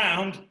coming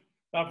around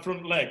that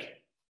front leg,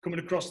 coming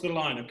across the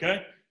line,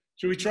 okay?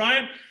 Shall we try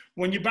it?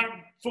 When your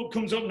back foot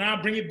comes up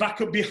now, bring it back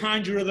up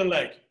behind your other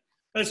leg.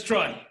 Let's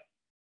try.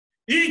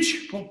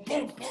 Each. Boom,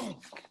 boom, boom.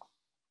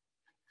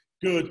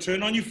 Good.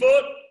 Turn on your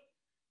foot.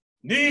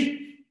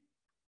 Knee.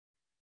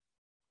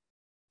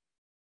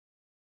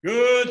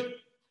 Good.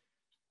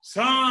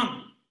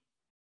 San.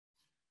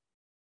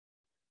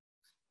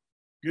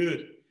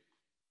 Good.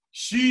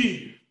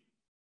 Shi.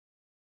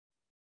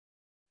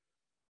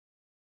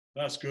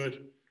 That's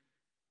good.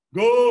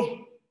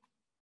 Go.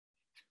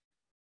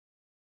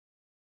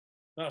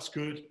 That's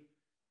good.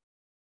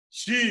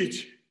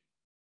 Shi.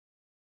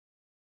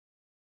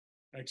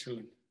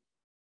 Excellent.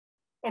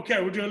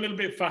 Okay, we'll do a little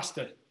bit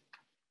faster.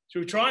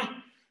 Shall we try?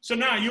 So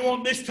now you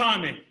want this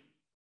timing.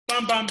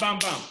 Bam, bam, bam,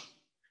 bam.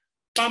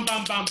 Bam,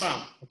 bam, bam,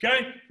 bam.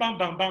 Okay? Bam,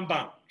 bam, bam,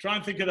 bam. Try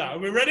and think of that. Are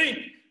we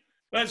ready?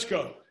 Let's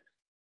go.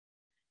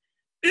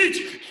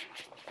 Each.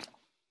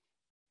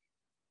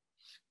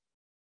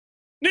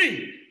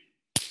 Knee.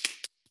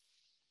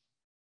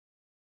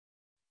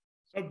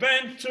 So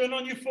bend, turn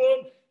on your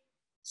foot.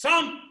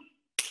 San.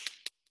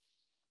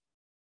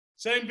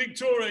 Same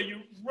Victoria,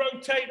 you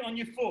rotate on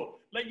your foot.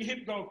 Let your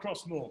hip go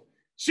across more.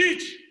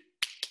 Shich.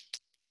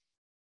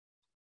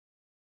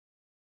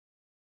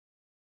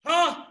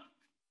 Ha.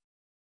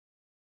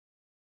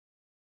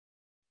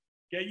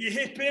 Get your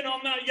hip in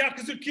on that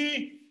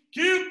Yakuzuki.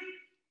 Cute.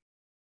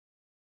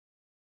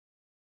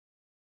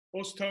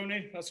 Us,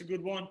 Tony, that's a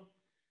good one.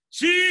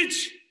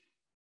 Shich.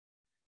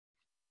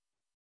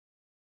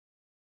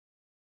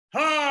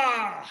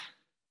 Ha.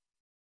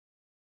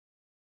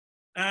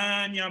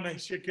 And yummy,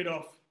 shake it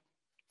off.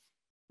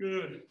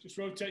 Good. Just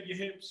rotate your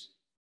hips.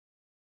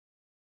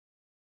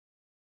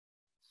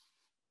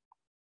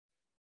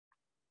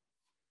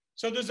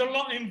 So there's a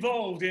lot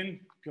involved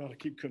in, God, I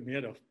keep cutting my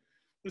head off.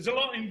 There's a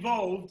lot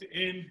involved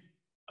in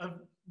a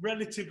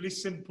relatively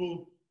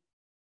simple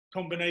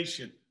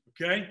combination,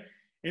 okay?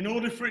 In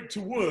order for it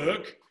to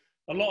work,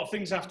 a lot of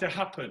things have to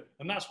happen.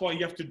 And that's why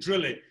you have to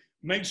drill it.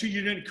 Make sure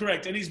you're doing it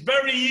correct. And it's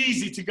very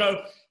easy to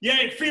go,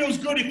 yeah, it feels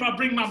good if I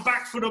bring my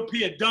back foot up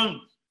here.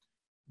 Don't.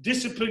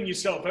 Discipline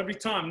yourself every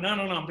time. No,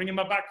 no, no, I'm bringing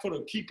my back foot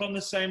up. Keep on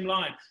the same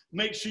line.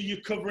 Make sure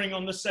you're covering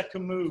on the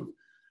second move.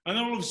 And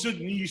then all of a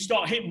sudden, you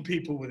start hitting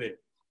people with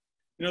it.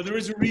 You know, there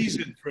is a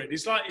reason for it.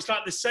 It's like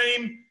the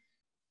same,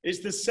 it's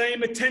the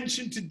same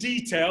attention to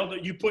detail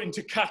that you put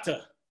into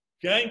kata,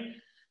 okay?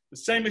 The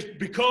same,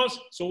 because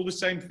it's all the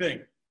same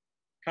thing.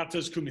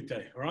 Kata's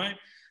kumite, all right?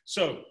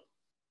 So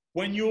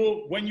when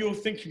you're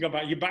thinking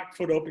about your back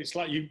foot up, it's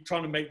like you're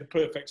trying to make the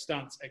perfect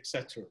stance,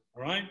 etc.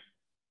 All right?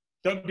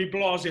 Don't be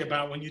blasé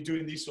about when you're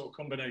doing these sort of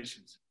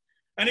combinations.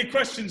 Any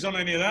questions on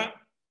any of that?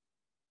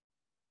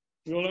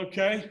 You all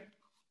okay?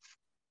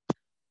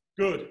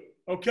 Good.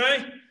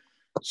 Okay.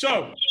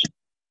 So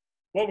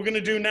what we're going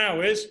to do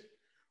now is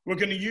we're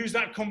going to use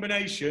that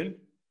combination.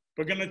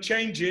 We're going to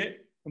change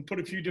it and put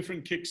a few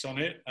different kicks on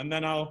it. And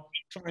then I'll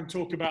try and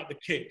talk about the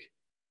kick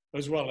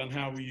as well and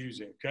how we use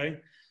it. Okay.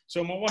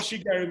 So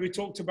Mawashi Geri, we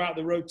talked about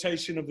the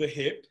rotation of the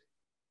hip.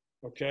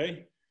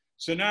 Okay.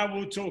 So now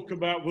we'll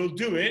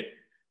do it.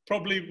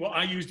 Probably what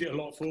I used it a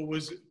lot for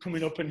was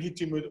coming up and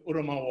hitting with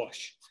Urama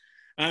Wash.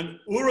 And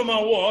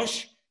Urama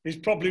Wash is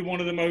probably one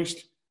of the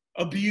most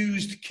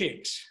abused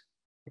kicks.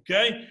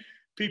 Okay.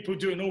 People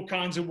do it in all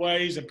kinds of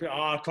ways and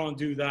I can't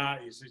do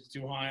that, it's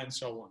too high and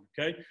so on,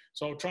 okay?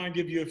 So I'll try and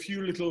give you a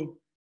few little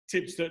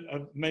tips that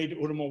have made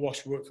Urama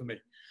Wash work for me.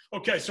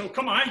 Okay, so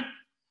come on.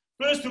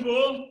 First of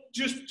all,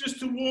 just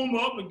to warm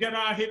up and get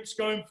our hips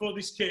going for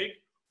this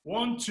kick,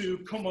 1, 2,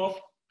 come up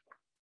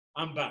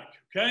and back,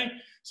 okay?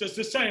 So it's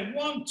the same,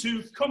 1,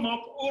 2, come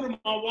up, Urama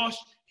Wash,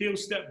 heel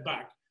step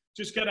back.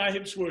 Just get our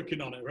hips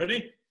working on it,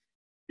 ready?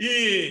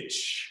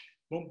 Each,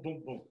 boom,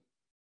 boom, boom.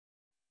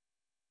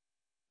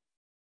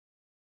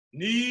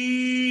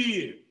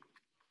 Knee.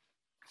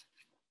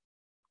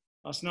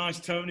 That's nice,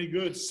 Tony.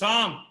 Good.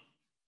 Sam.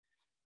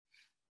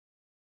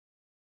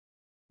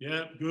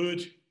 Yeah,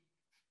 good.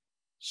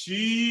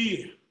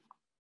 She.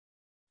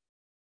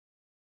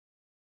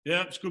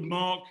 Yeah, it's good,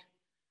 Mark.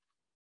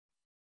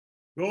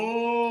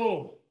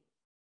 Go.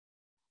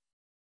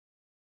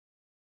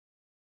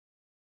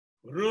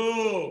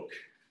 Rook.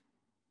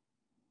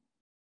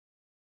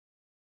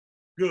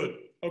 Good.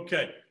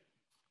 Okay.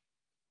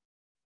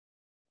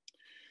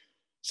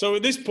 So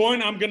at this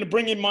point, I'm going to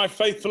bring in my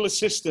faithful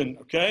assistant,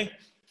 okay?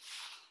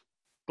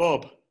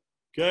 Bob,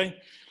 okay?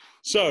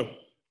 So,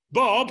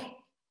 Bob,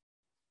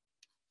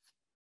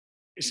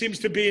 it seems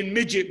to be in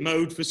midget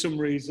mode for some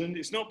reason.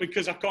 It's not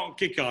because I can't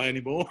kick eye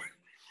anymore.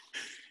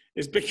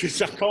 It's because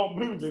I can't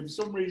move him. For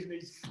some reason,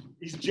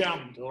 he's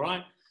jammed, all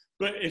right?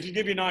 But if you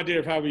give you an idea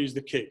of how we use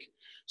the kick.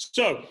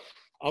 So,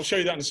 I'll show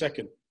you that in a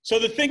second. So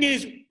the thing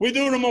is, with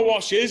Urama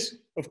washes,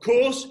 of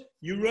course,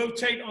 you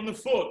rotate on the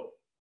foot.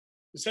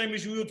 The same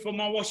as you would for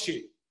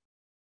Mawashi.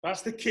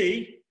 That's the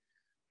key.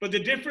 But the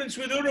difference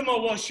with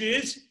Urama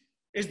Washi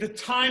is the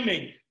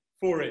timing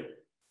for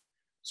it.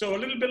 So a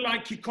little bit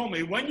like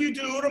Kikomi, when you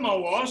do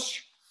Urama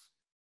Wash,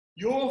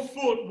 your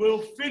foot will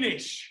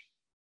finish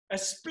a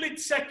split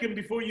second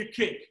before you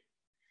kick.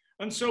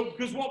 And so,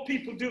 because what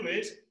people do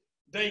is,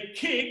 they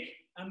kick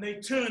and they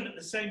turn at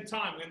the same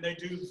time and they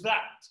do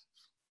that.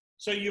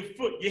 So your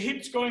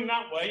hip's going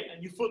that way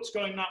and your foot's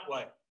going that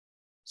way.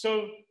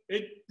 So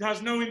it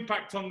has no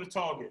impact on the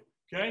target,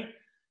 okay?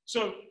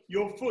 So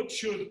your foot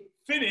should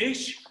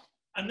finish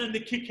and then the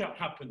kick out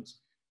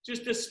happens.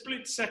 Just a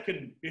split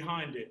second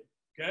behind it,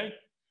 okay?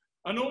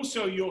 And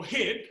also your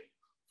hip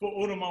for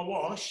Urama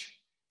Wash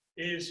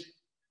is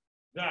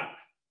that.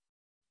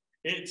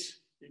 It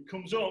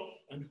comes up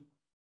and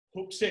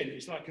hooks in.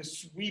 It's like a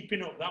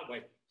sweeping up that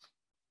way.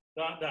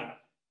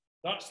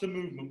 That's the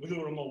movement with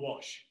Urama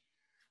Wash.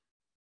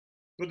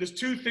 But there's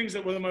two things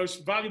that were the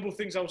most valuable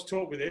things I was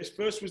taught with this.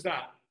 First was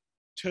that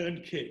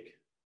turn kick.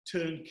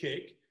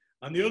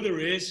 And the other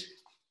is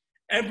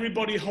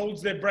everybody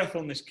holds their breath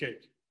on this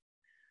kick.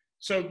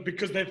 So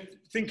because they're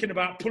thinking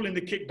about pulling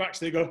the kick back,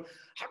 so they go,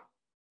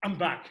 and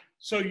back.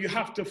 So you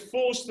have to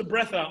force the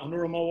breath out on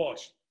Urama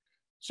Wash.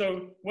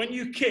 So when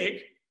you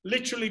kick,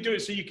 literally do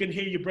it so you can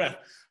hear your breath.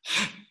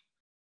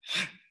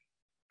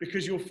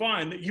 Because you'll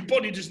find that your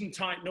body doesn't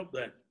tighten up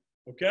then,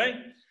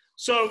 okay?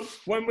 So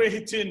when we're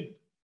hitting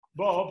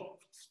Bob,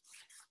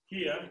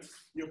 here,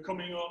 you're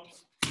coming up.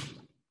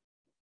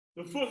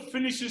 The foot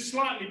finishes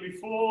slightly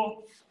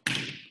before,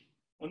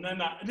 and then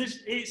that. And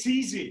it's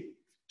easy.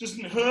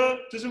 Doesn't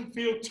hurt, doesn't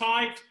feel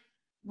tight,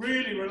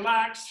 really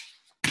relaxed.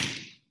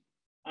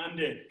 And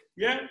in.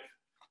 Yeah?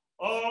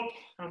 Up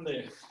and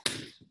there.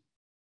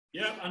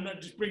 Yeah, and then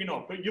just bring it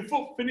up. But your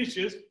foot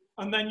finishes,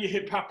 and then your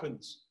hip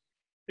happens.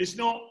 It's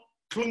not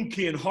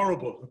clunky and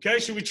horrible. Okay,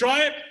 shall we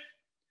try it?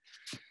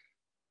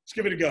 Let's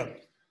give it a go.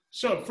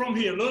 So from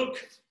here,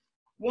 look,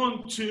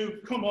 1,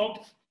 2, come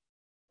up,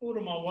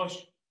 Urama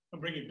Wash,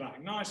 and bring it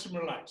back. Nice and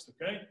relaxed,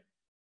 okay?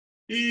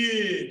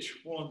 Each,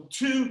 1,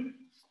 2.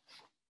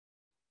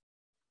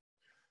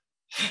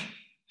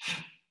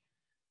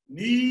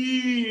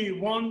 Knee,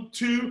 1,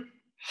 2.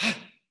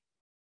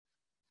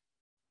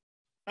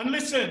 And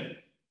listen,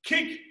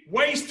 kick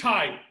waist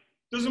high,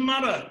 doesn't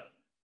matter.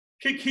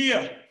 Kick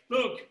here,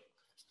 look.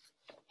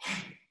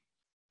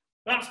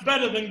 That's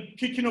better than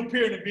kicking up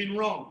here and it being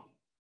wrong.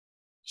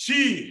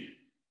 She.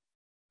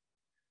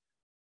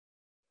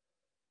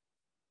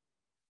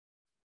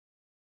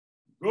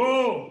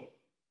 Go.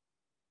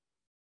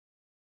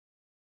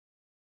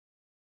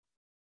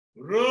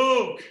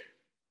 Rook.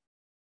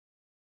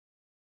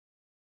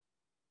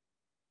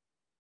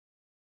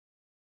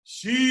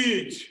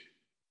 Sheet.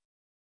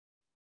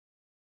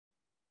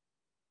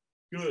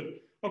 Good.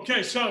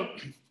 Okay, so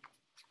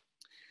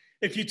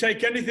if you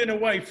take anything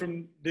away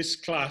from this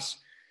class,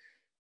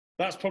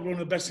 That's probably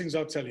one of the best things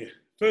I'll tell you.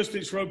 First,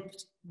 it's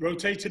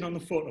rotating on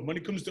the foot. And when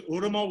it comes to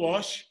urama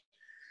wash,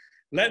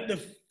 let the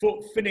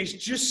foot finish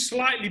just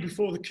slightly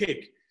before the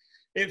kick.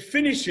 It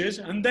finishes,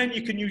 and then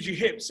you can use your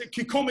hips.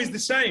 Kikomi is the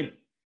same.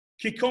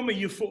 Kikomi,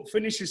 your foot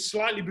finishes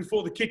slightly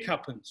before the kick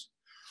happens.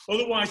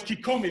 Otherwise,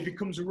 kikomi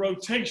becomes a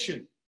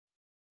rotation.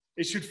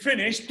 It should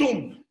finish,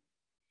 dum.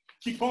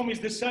 Kikomi is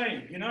the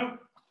same, you know?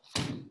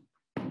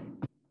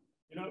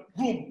 You know,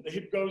 boom, the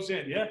hip goes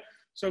in, yeah?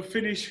 So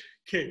finish,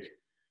 kick.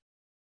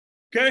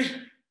 Okay?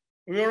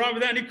 Are we all right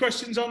with that? Any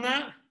questions on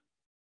that?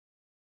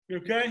 You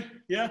okay?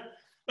 Yeah?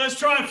 Let's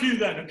try a few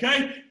then,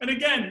 okay? And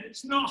again,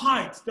 it's not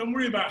height. Don't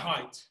worry about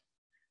height.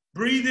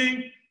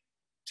 Breathing,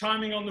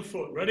 timing on the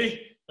foot.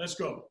 Ready? Let's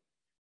go.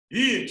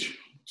 1,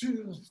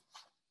 2,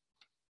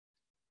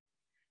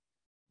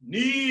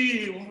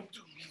 knee, 1,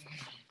 2,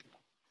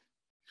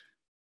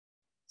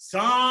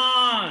 3.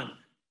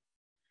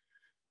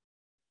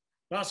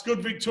 That's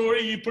good,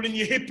 Victoria. You're putting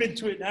your hip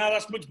into it now.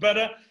 That's much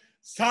better.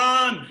 3.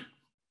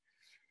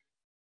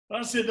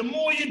 That's it. The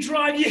more you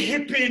drive your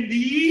hip in, the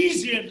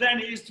easier then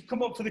it is to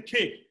come up for the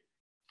kick.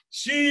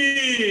 4.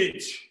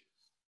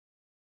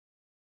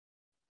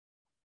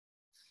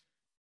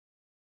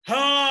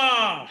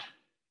 Ha.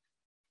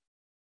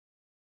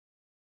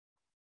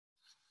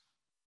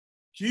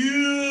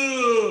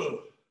 2.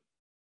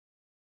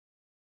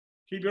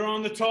 Keep your eye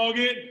on the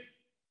target.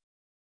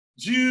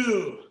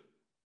 2.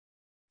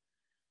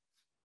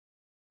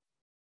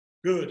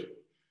 Good.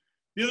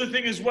 The other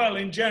thing as well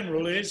in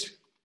general is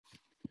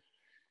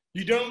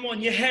you don't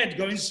want your head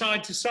going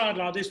side to side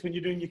like this when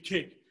you're doing your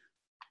kick.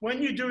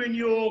 When you're doing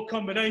your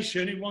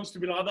combination, it wants to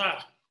be like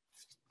that.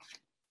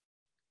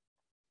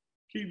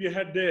 Keep your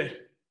head there.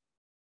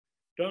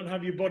 Don't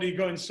have your body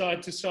going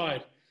side to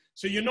side.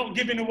 So you're not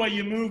giving away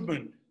your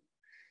movement,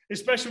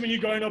 especially when you're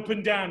going up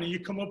and down and you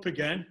come up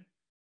again.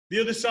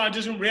 The other side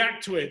doesn't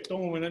react to it,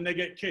 and then they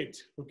get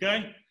kicked,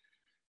 okay?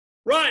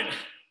 Right,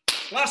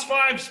 last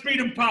 5,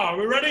 speed and power. Are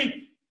we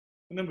ready?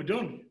 And then we're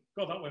done.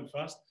 God, that went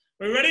fast.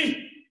 Are we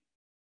ready?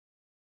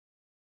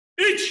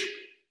 Each.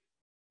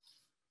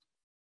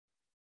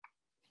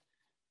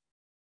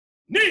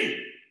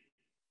 Knee.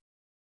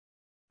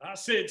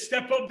 That's it.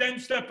 Step up, then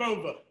step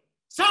over.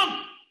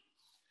 Some.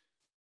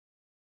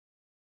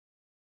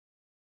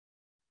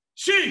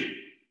 She.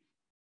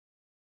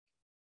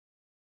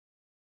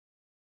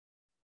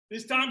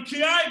 This time,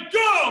 Kiai,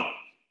 go.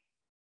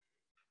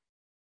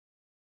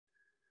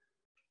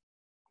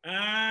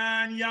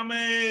 And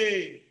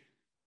Yame.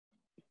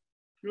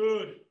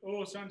 Good.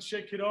 Oh, Sans,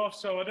 shake it off.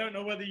 So I don't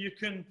know whether you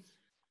can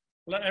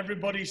let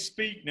everybody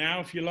speak now,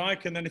 if you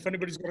like, and then if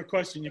anybody's got a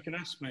question, you can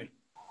ask me.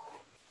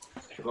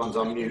 Everyone's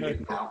on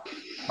mute now.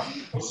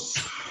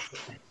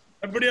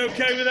 Everybody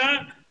okay with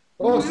that?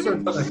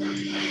 Awesome.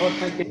 Oh,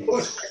 thank you.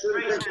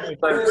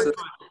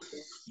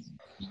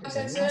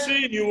 I'm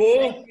seeing you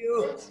all. Thank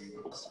you.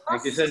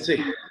 Thank you, Sensei.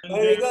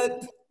 Very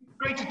good.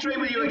 Great to train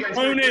with you again.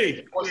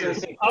 Tony,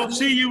 I'll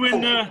see you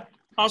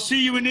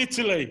in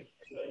Italy.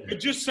 But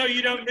just so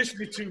you don't miss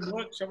me too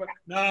much.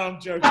 No, I'm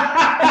joking.